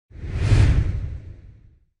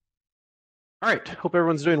All right, hope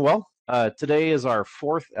everyone's doing well. Today is our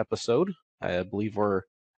fourth episode. I believe we're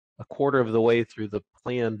a quarter of the way through the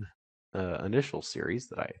planned initial series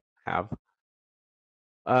that I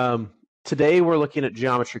have. Today we're looking at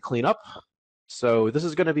geometry cleanup. So this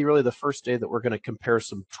is going to be really the first day that we're going to compare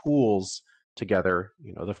some tools together.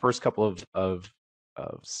 You know, the first couple of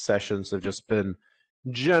sessions have just been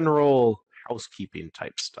general housekeeping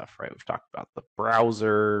type stuff, right? We've talked about the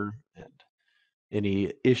browser and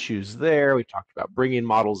any issues there. We talked about bringing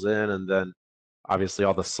models in, and then obviously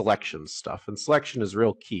all the selection stuff. And selection is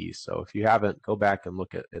real key. So if you haven't, go back and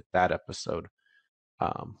look at that episode.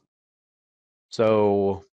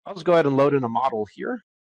 So I'll just go ahead and load in a model here.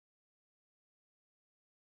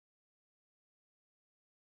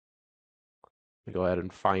 We go ahead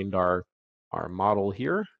and find our model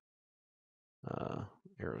here.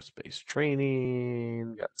 Aerospace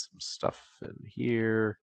training, got some stuff in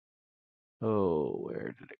here. Oh,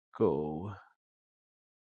 where did it go?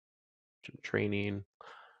 Training.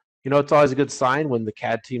 You know, it's always a good sign when the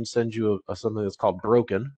CAD team sends you something that's called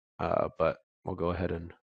broken, but we'll go ahead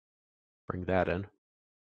and bring that in.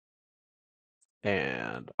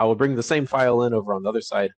 And I will bring the same file in over on the other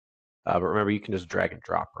side, but remember, you can just drag and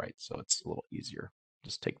drop, right? So it's a little easier.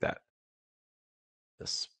 Just take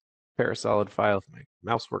this Parasolid file, if my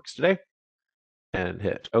mouse works today, and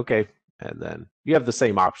hit OK. And then you have the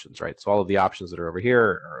same options, right? So all of the options that are over here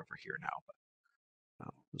are over here now.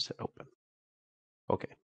 But just hit open. OK,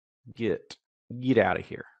 get out of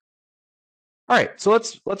here. All right, so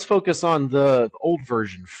let's focus on the old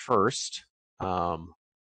version first.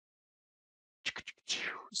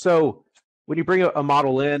 So when you bring a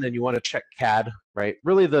model in and you want to check CAD, right?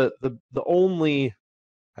 Really, the only,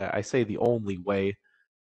 I say the only way,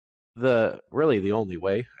 really the only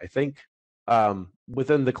way, I think,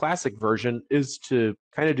 within the classic version is to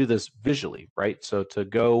kind of do this visually, right? So to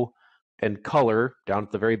go and color down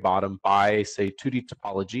at the very bottom by, say, 2D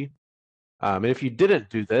topology. And if you didn't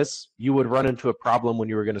do this, you would run into a problem when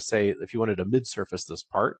you were going to say, if you wanted to mid-surface this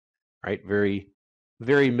part, right? Very,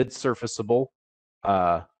 very mid-surfaceable.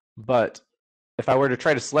 But if I were to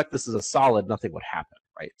try to select this as a solid, nothing would happen,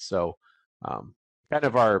 right? So kind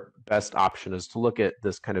of our best option is to look at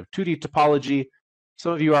this kind of 2D topology.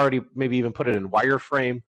 Some of you already maybe even put it in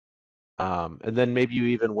wireframe. And then maybe you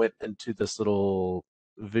even went into this little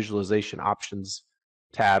visualization options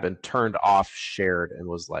tab and turned off shared and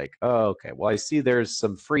was like, oh, okay, well, I see there's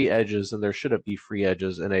some free edges and there shouldn't be free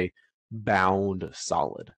edges in a bound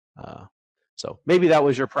solid. So maybe that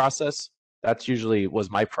was your process. That's usually was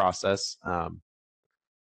my process.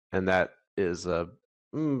 And that is, I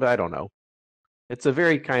don't know. It's a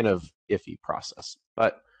very kind of iffy process,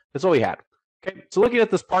 but that's what we had. Okay, so looking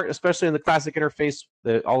at this part, especially in the classic interface,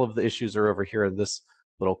 all of the issues are over here in this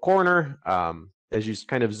little corner. As you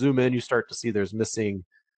kind of zoom in, you start to see there's a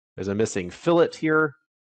missing fillet here.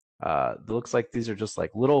 It looks like these are just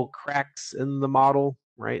like little cracks in the model,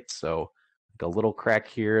 right? So like a little crack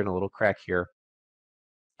here and a little crack here.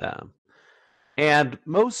 And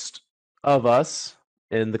most of us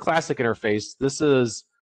in the classic interface, this is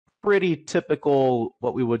pretty typical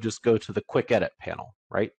what we would just go to the quick edit panel,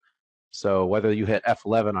 right? So whether you hit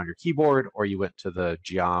F11 on your keyboard or you went to the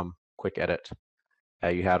Geom quick edit,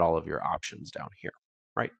 you had all of your options down here,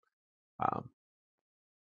 right?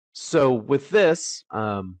 So with this,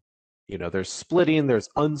 you know, there's splitting, there's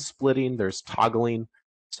unsplitting, there's toggling.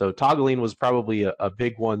 So toggling was probably a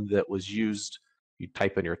big one that was used. You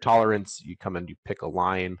type in your tolerance, you come and you pick a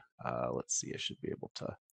line. Let's see, I should be able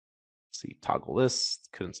to see toggle this.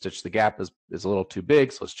 Couldn't stitch the gap is a little too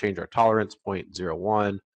big, so let's change our tolerance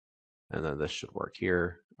 0.01, and then this should work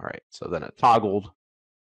here. All right, so then it toggled.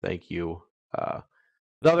 Thank you.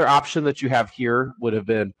 The other option that you have here would have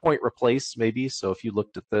been point replace, maybe. So if you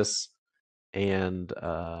looked at this and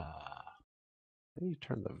let me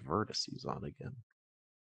turn the vertices on again.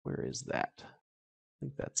 Where is that? I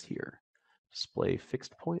think that's here. Display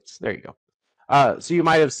fixed points. There you go. So you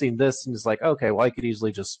might have seen this and it's like, okay, well, I could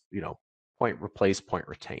easily just, you know, point replace, point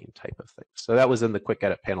retain type of thing. So that was in the quick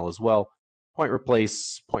edit panel as well. Point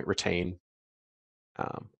replace, point retain.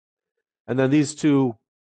 And then these two,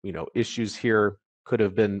 you know, issues here could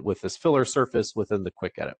have been with this filler surface within the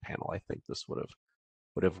quick edit panel. I think this would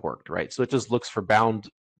have worked, right? So it just looks for bound,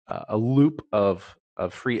 a loop of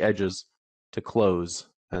free edges to close,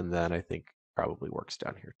 and then I think probably works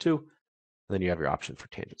down here too. And then you have your option for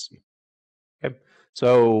tangency. Okay,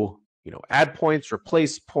 so you know, add points,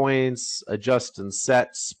 replace points, adjust and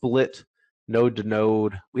set, split, node to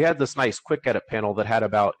node. We had this nice quick edit panel that had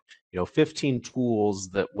about 15 tools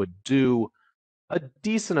that would do a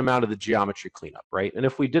decent amount of the geometry cleanup, right? And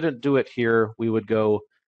if we didn't do it here, we would go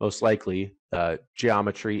most likely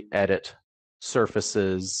geometry, edit,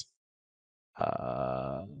 surfaces,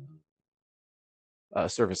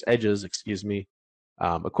 surface edges, excuse me,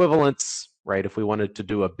 equivalence, right? If we wanted to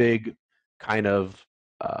do a big kind of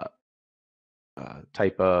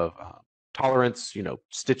type of tolerance,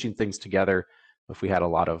 stitching things together, if we had a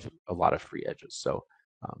lot of free edges. So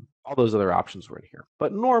all those other options were in here.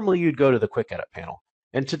 But normally you'd go to the quick edit panel.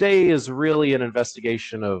 And today is really an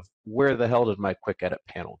investigation of where the hell did my quick edit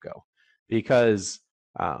panel go? Because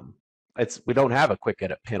we don't have a quick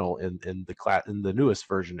edit panel in the newest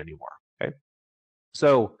version anymore. Okay,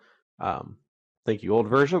 so thank you, old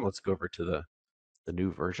version. Let's go over to the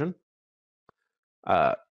new version.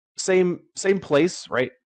 Same place,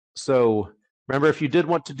 right? So remember, if you did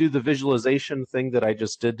want to do the visualization thing that I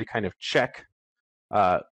just did to kind of check,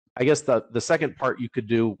 I guess the second part you could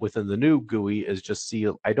do within the new GUI is just see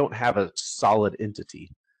I don't have a solid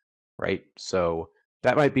entity, right? So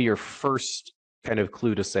that might be your first kind of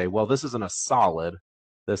clue to say, well, this isn't a solid.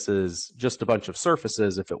 This is just a bunch of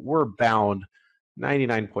surfaces. If it were bound,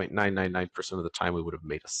 99.999% of the time we would have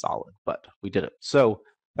made a solid, but we didn't. So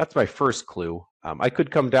that's my first clue. I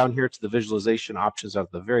could come down here to the visualization options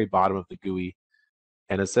at the very bottom of the GUI,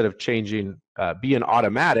 and instead of changing be an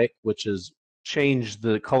automatic, which is change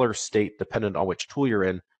the color state dependent on which tool you're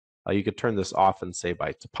in, you could turn this off and say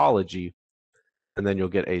by topology, and then you'll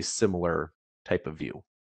get a similar type of view.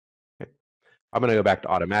 Okay. I'm going to go back to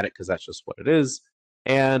automatic because that's just what it is.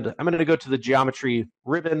 And I'm going to go to the geometry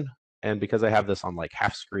ribbon. And because I have this on like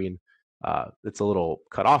half screen, it's a little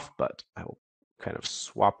cut off, but I will kind of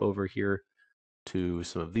swap over here to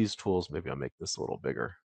some of these tools. Maybe I'll make this a little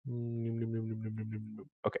bigger.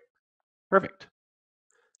 Okay, perfect.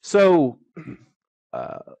 So,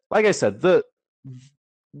 like I said,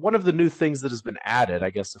 one of the new things that has been added, I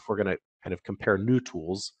guess if we're going to kind of compare new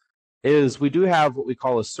tools, is we do have what we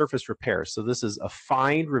call a surface repair. So this is a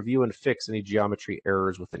find, review, and fix any geometry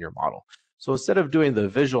errors within your model. So instead of doing the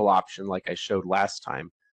visual option like I showed last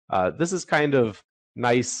time, this is kind of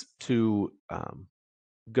nice to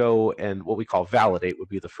go and what we call validate would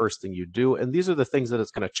be the first thing you do. And these are the things that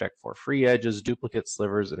it's going to check for: free edges, duplicate,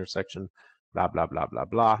 slivers, intersection, blah, blah, blah, blah,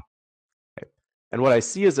 blah. Okay. And what I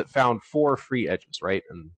see is it found 4 free edges, right?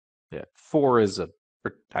 And yeah, 4 is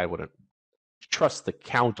I wouldn't trust the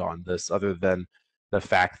count on this other than the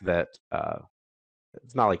fact that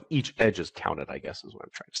it's not like each edge is counted, I guess is what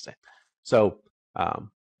I'm trying to say. So,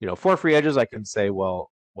 4 free edges, I can say,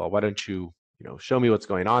 well, why don't you, show me what's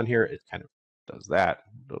going on here? It kind of does that.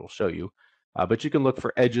 It'll show you. But you can look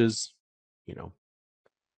for edges,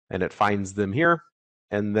 and it finds them here.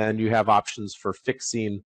 And then you have options for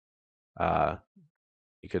fixing.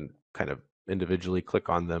 You can kind of individually click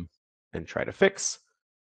on them and try to fix,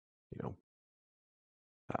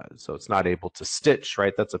 so it's not able to stitch,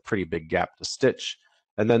 right? That's a pretty big gap to stitch.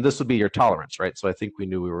 And then this would be your tolerance, right? So I think we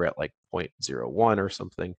knew we were at like 0.01 or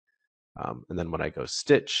something. And then when I go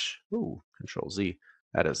stitch, Control Z,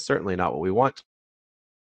 that is certainly not what we want.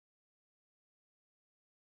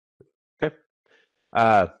 Okay,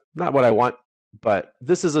 not what I want, but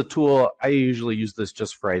this is a tool. I usually use this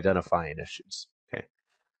just for identifying issues. Okay,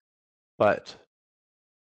 but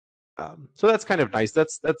so that's kind of nice.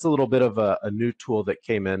 That's a little bit of a new tool that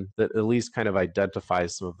came in that at least kind of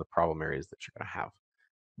identifies some of the problem areas that you're going to have.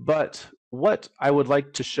 But what I would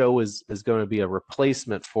like to show is going to be a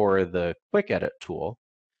replacement for the quick edit tool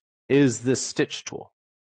is this stitch tool.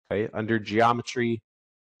 Okay, under geometry,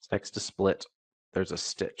 it's next to split, there's a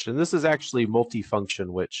stitch. And this is actually multifunction,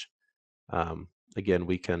 which again,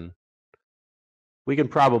 we can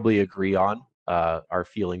probably agree on our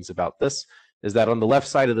feelings about this. Is that on the left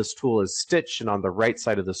side of this tool is stitch, and on the right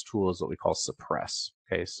side of this tool is what we call suppress.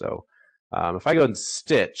 Okay, so if I go and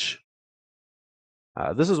stitch,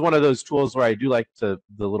 this is one of those tools where I do like the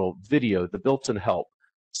little video, the built-in help.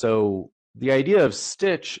 So the idea of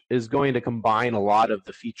stitch is going to combine a lot of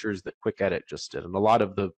the features that quick edit just did, and a lot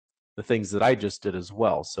of the things that I just did as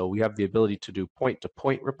well. So we have the ability to do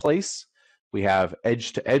point-to-point replace. We have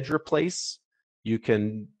edge-to-edge replace. You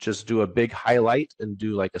can just do a big highlight and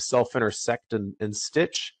do like a self-intersect and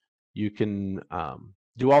stitch. You can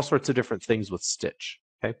do all sorts of different things with stitch,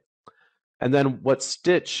 okay? And then what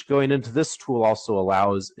stitch going into this tool also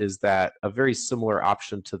allows is that a very similar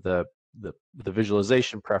option to the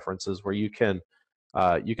visualization preferences, where you can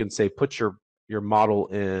say put your model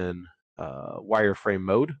in wireframe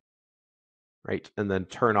mode, right? And then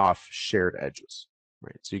turn off shared edges,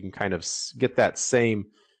 right? So you can kind of get that same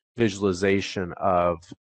visualization of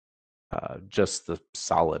just the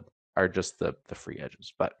solid or just the free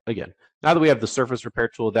edges. But again, now that we have the surface repair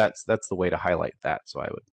tool, that's the way to highlight that. So I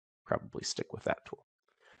would probably stick with that tool.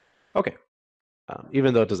 Okay,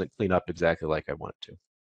 even though it doesn't clean up exactly like I want it to.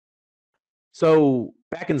 So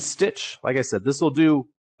back in Stitch, like I said, this will do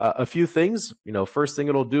a few things. First thing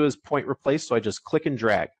it'll do is point replace. So I just click and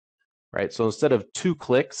drag, right? So instead of 2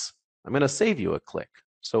 clicks, I'm going to save you a click.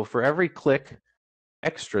 So for every click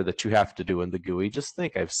extra that you have to do in the GUI, just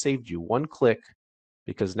think I've saved you 1 click,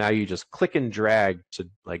 because now you just click and drag to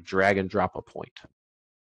like drag and drop a point.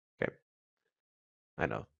 Okay, I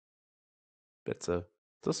know it's a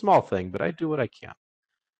small thing, but I do what I can.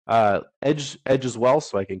 Edge as well,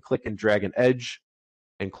 so I can click and drag an edge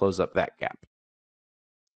and close up that gap.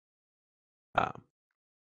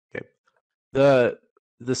 Okay, the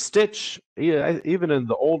stitch, yeah, even in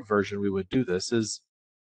the old version we would do this,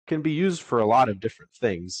 can be used for a lot of different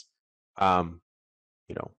things.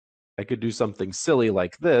 I could do something silly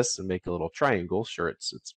like this and make a little triangle. Sure,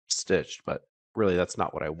 it's stitched, but really that's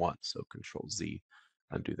not what I want. So Control Z,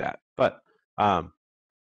 undo that. But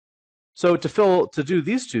so to do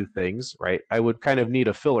these two things, right, I would kind of need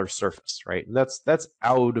a filler surface, right? And that's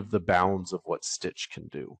out of the bounds of what Stitch can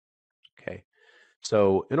do. Okay,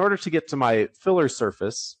 so in order to get to my filler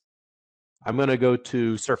surface, I'm going to go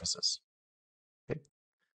to Surfaces. Okay,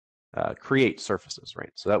 create surfaces,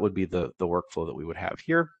 right? So that would be the workflow that we would have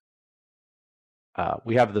here.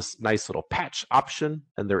 We have this nice little patch option,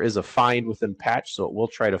 and there is a find within patch, so it will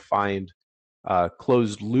try to find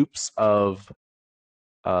closed loops of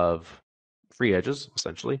free edges,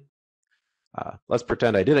 essentially. Let's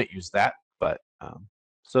pretend I didn't use that, but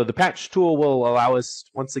so the patch tool will allow us,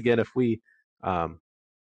 once again, if we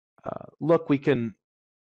look, we can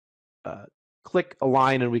click a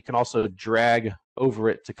line, and we can also drag over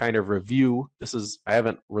it to kind of review. I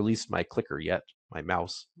haven't released my clicker yet, my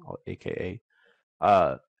mouse, aka.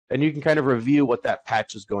 And you can kind of review what that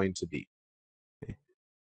patch is going to be. Okay.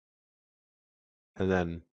 And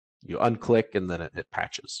then you unclick, and then it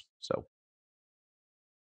patches. So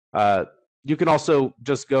you can also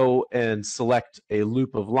just go and select a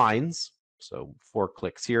loop of lines. So 4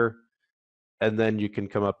 clicks here. And then you can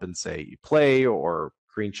come up and say play or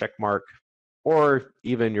green check mark, or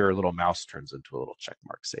even your little mouse turns into a little check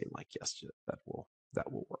mark saying like yes, that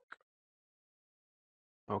will work.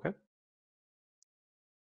 Okay.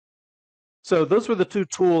 So those were the 2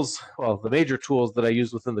 tools, well, the major tools that I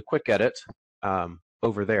use within the Quick Edit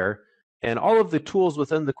over there. And all of the tools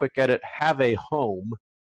within the Quick Edit have a home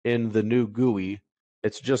in the new GUI.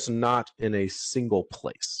 It's just not in a single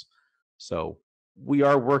place. So we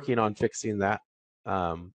are working on fixing that.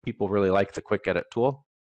 People really like the Quick Edit tool.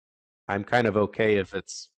 I'm kind of okay if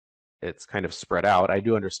it's kind of spread out. I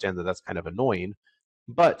do understand that that's kind of annoying.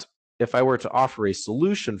 But if I were to offer a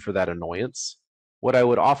solution for that annoyance, what I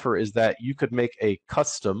would offer is that you could make a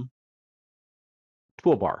custom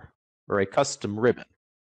toolbar or a custom ribbon.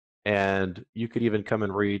 And you could even come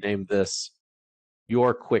and rename this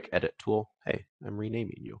your Quick Edit tool. Hey, I'm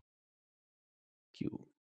renaming you.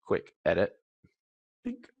 Quick Edit.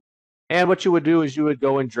 And what you would do is you would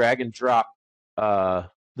go and drag and drop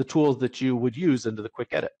the tools that you would use into the Quick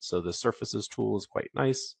Edit. So the Surfaces tool is quite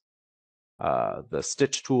nice. The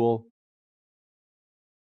Stitch tool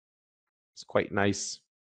is quite nice.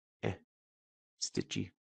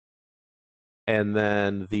 Stitchy. And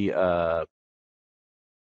then the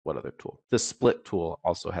what other tool? The Split tool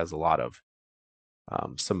also has a lot of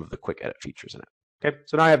some of the Quick Edit features in it. Okay,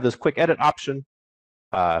 so now I have this Quick Edit option.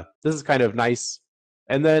 This is kind of nice.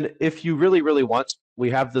 And then if you really, really want, we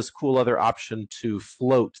have this cool other option to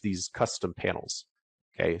float these custom panels.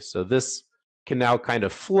 Okay, so this can now kind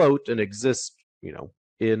of float and exist,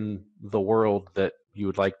 in the world that you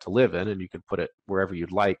would like to live in, and you can put it wherever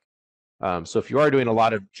you'd like. So if you are doing a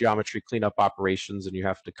lot of geometry cleanup operations and you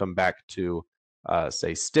have to come back to,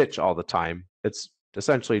 say, Stitch all the time, it's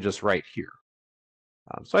essentially just right here.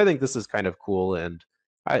 So I think this is kind of cool, and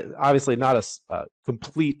obviously not a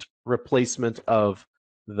complete replacement of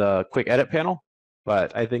the Quick Edit panel,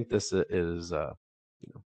 but I think this is a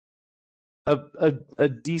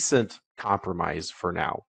decent compromise for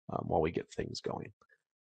now while we get things going.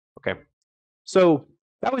 Okay, so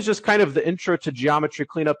that was just kind of the intro to geometry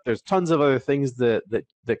cleanup. There's tons of other things that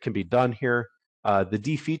can be done here. The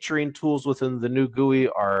defeaturing tools within the new GUI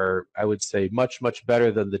are, I would say, much, much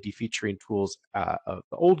better than the defeaturing tools of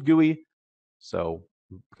the old GUI. So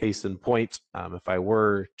case in point, if I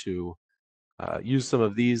were to use some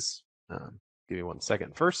of these, give me 1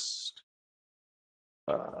 second first.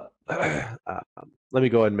 Let me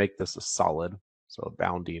go ahead and make this a solid, so a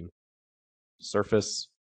bounding surface.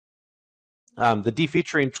 The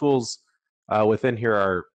defeaturing tools within here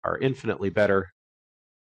are infinitely better.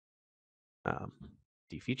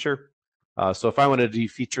 Defeature. So if I wanted to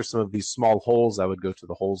defeature some of these small holes, I would go to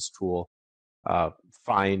the holes tool,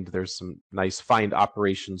 there's some nice find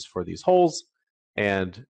operations for these holes,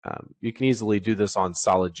 and you can easily do this on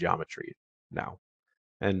solid geometry now.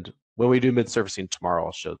 And when we do mid-surfacing tomorrow,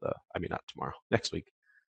 I'll show not tomorrow, next week,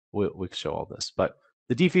 we'll show all this. But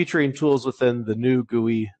the defeaturing tools within the new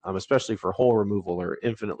GUI, especially for hole removal, are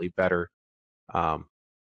infinitely better.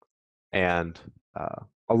 And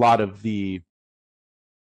a lot of the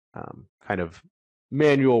kind of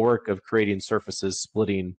manual work of creating surfaces,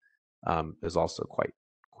 splitting, is also quite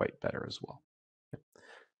better as well.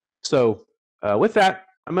 So with that,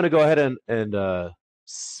 I'm going to go ahead and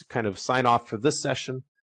kind of sign off for this session.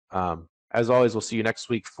 As always, we'll see you next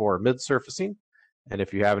week for mid-surfacing. And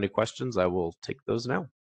if you have any questions, I will take those now.